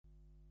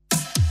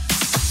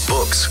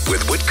Books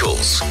with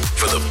Whitcoulls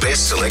for the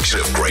best selection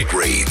of great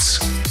reads.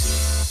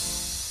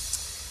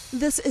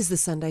 This is the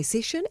Sunday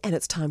session and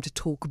it's time to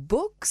talk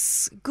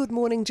books. Good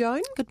morning,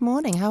 Joan. Good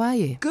morning, how are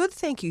you? Good,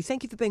 thank you.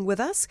 Thank you for being with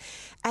us.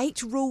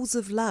 8 Rules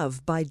of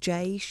Love by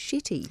Jay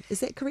Shetty.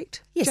 Is that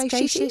correct? Yes,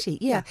 Jay Shetty,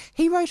 yeah.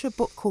 He wrote a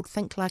book called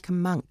Think Like a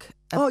Monk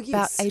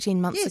about 18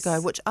 months ago,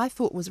 which I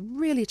thought was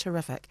really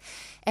terrific.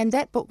 And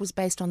that book was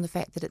based on the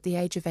fact that at the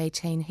age of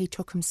 18, he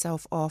took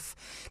himself off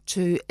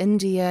to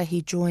India.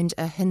 He joined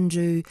a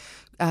Hindu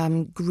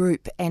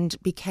group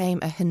and became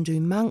a Hindu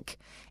monk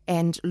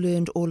and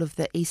learned all of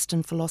the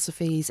Eastern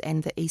philosophies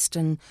and the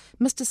Eastern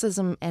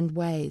mysticism and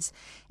ways.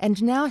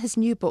 And now his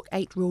new book,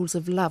 8 Rules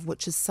of Love,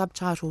 which is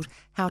subtitled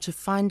How to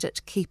Find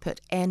It, Keep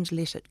It and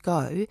Let It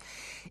Go,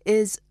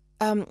 is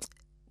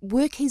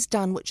work he's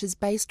done which is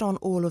based on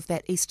all of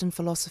that Eastern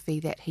philosophy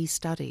that he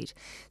studied.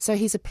 So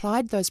he's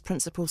applied those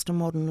principles to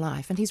modern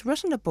life, and he's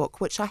written a book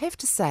which I have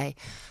to say,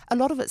 a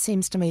lot of it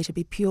seems to me to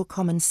be pure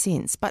common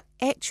sense, but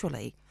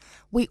actually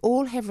we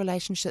all have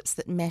relationships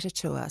that matter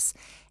to us,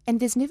 and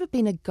there's never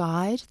been a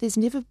guide, there's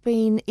never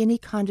been any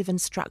kind of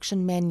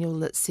instruction manual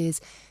that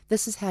says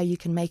this is how you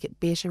can make it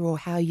better or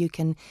how you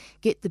can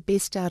get the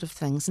best out of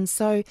things. And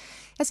so,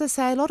 as I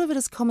say, a lot of it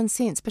is common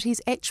sense, but he's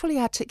actually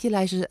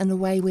articulated it in a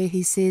way where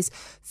he says,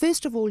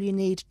 first of all, you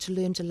need to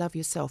learn to love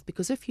yourself,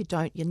 because if you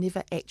don't, you're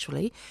never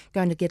actually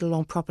going to get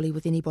along properly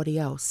with anybody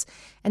else.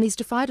 And he's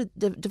divided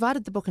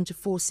the book into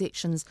 4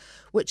 sections,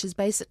 which is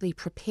basically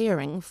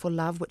preparing for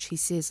love, which he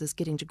says is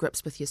getting to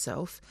grips with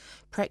yourself,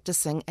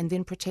 practicing, and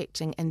then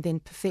protecting, and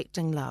then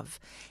perfecting love.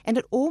 And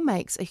it all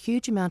makes a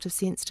huge amount of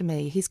sense to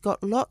me. He's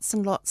got lots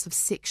and lots of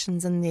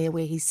sections in there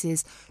where he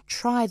says,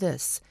 try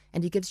this,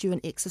 and he gives you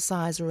an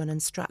exercise or an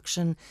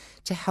instruction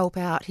to help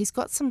out. He's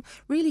got some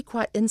really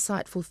quite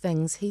insightful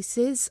things. He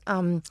says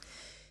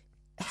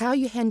how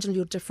you handle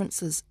your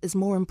differences is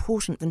more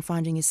important than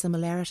finding your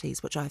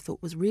similarities, which I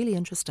thought was really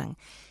interesting.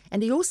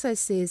 And he also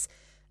says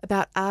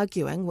about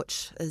arguing,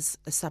 which is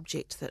a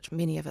subject that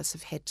many of us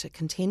have had to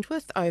contend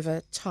with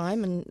over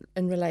time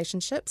in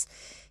relationships.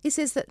 He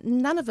says that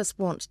none of us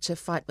want to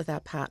fight with our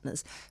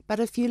partners, but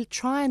if you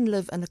try and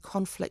live in a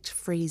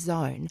conflict-free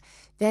zone,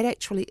 that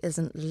actually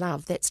isn't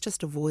love, that's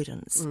just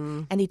avoidance.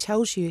 And he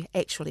tells you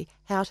actually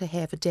how to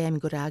have a damn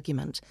good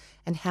argument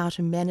and how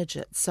to manage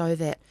it so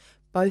that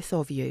both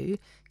of you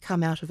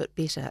come out of it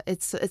better.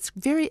 It's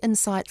very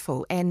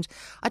insightful, and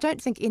I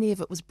don't think any of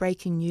it was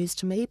breaking news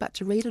to me, but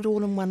to read it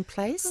all in one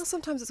place. Well,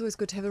 sometimes it's always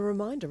good to have a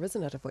reminder,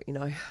 isn't it, of what you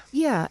know?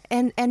 Yeah,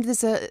 and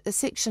there's a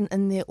section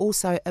in there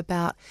also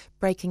about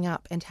breaking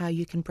up and how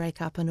you can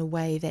break up in a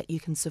way that you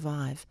can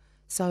survive.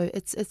 So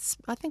it's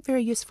I think,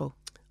 very useful.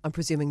 I'm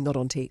presuming not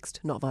on text,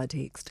 not via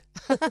text.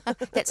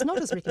 That's not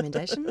his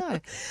recommendation, no.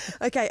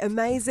 Okay,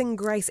 Amazing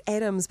Grace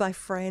Adams by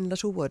Fran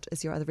Littlewood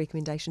is your other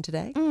recommendation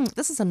today.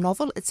 This is a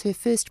novel. It's her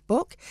first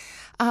book.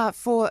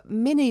 For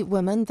many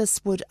women,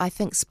 this would, I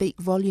think, speak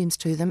volumes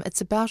to them.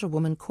 It's about a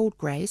woman called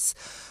Grace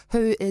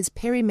who is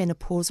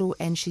perimenopausal,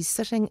 and she's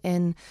sitting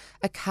in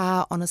a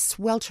car on a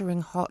sweltering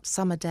hot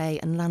summer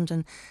day in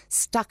London,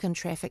 stuck in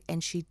traffic,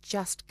 and she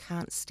just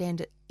can't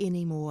stand it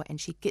anymore,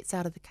 and she gets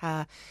out of the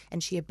car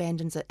and she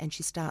abandons it and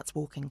she starts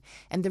walking.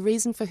 And the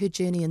reason for her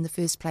journey in the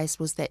first place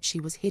was that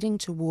she was heading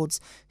towards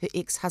her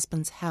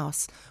ex-husband's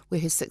house, where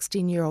her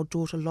 16-year-old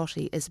daughter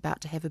Lottie is about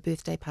to have a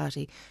birthday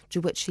party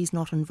to which she's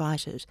not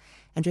invited.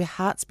 And her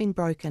heart's been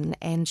broken,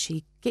 and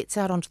she gets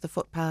out onto the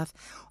footpath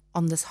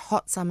on this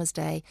hot summer's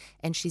day,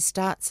 and she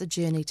starts a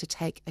journey to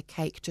take a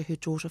cake to her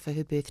daughter for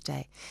her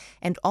birthday.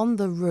 And on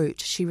the route,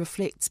 she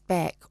reflects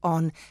back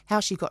on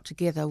how she got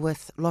together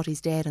with Lottie's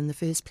dad in the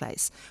first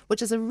place,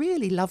 which is a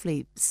really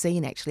lovely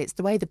scene, actually. It's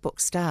the way the book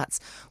starts,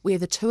 where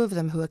the two of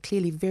them, who are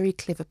clearly very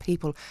clever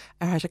people,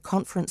 are at a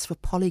conference for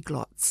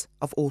polyglots,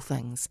 of all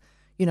things.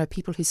 You know,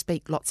 people who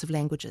speak lots of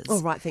languages. Oh,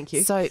 right, thank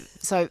you. So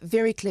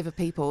very clever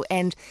people.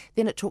 And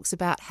then it talks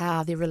about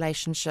how their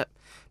relationship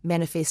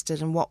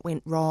manifested and what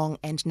went wrong,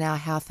 and now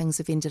how things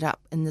have ended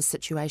up in this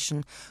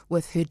situation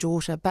with her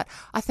daughter. But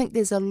I think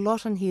there's a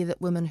lot in here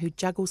that women who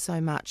juggle so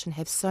much and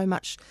have so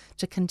much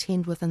to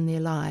contend with in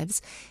their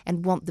lives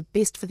and want the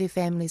best for their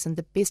families and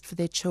the best for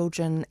their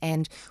children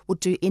and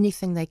would do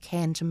anything they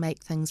can to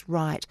make things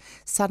right,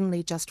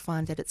 suddenly just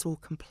find that it's all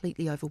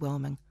completely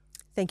overwhelming.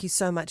 Thank you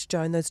so much,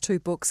 Joan. Those 2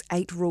 books,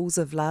 8 Rules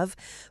of Love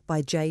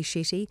by Jay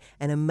Shetty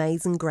and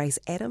Amazing Grace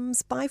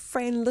Adams by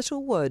Fran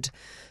Littlewood.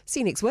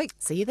 See you next week.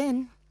 See you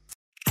then.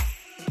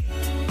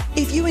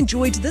 If you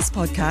enjoyed this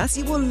podcast,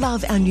 you will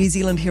love our New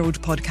Zealand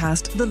Herald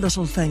podcast, The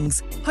Little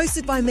Things,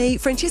 hosted by me,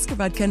 Francesca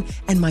Rudkin,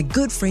 and my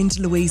good friend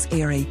Louise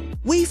Airy.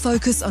 We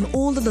focus on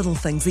all the little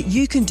things that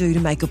you can do to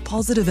make a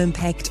positive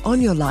impact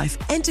on your life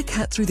and to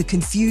cut through the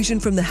confusion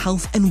from the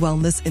health and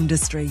wellness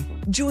industry.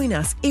 Join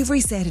us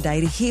every Saturday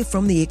to hear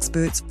from the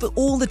experts for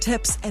all the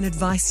tips and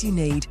advice you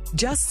need.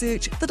 Just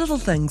search The Little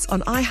Things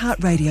on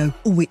iHeartRadio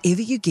or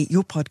wherever you get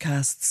your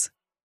podcasts.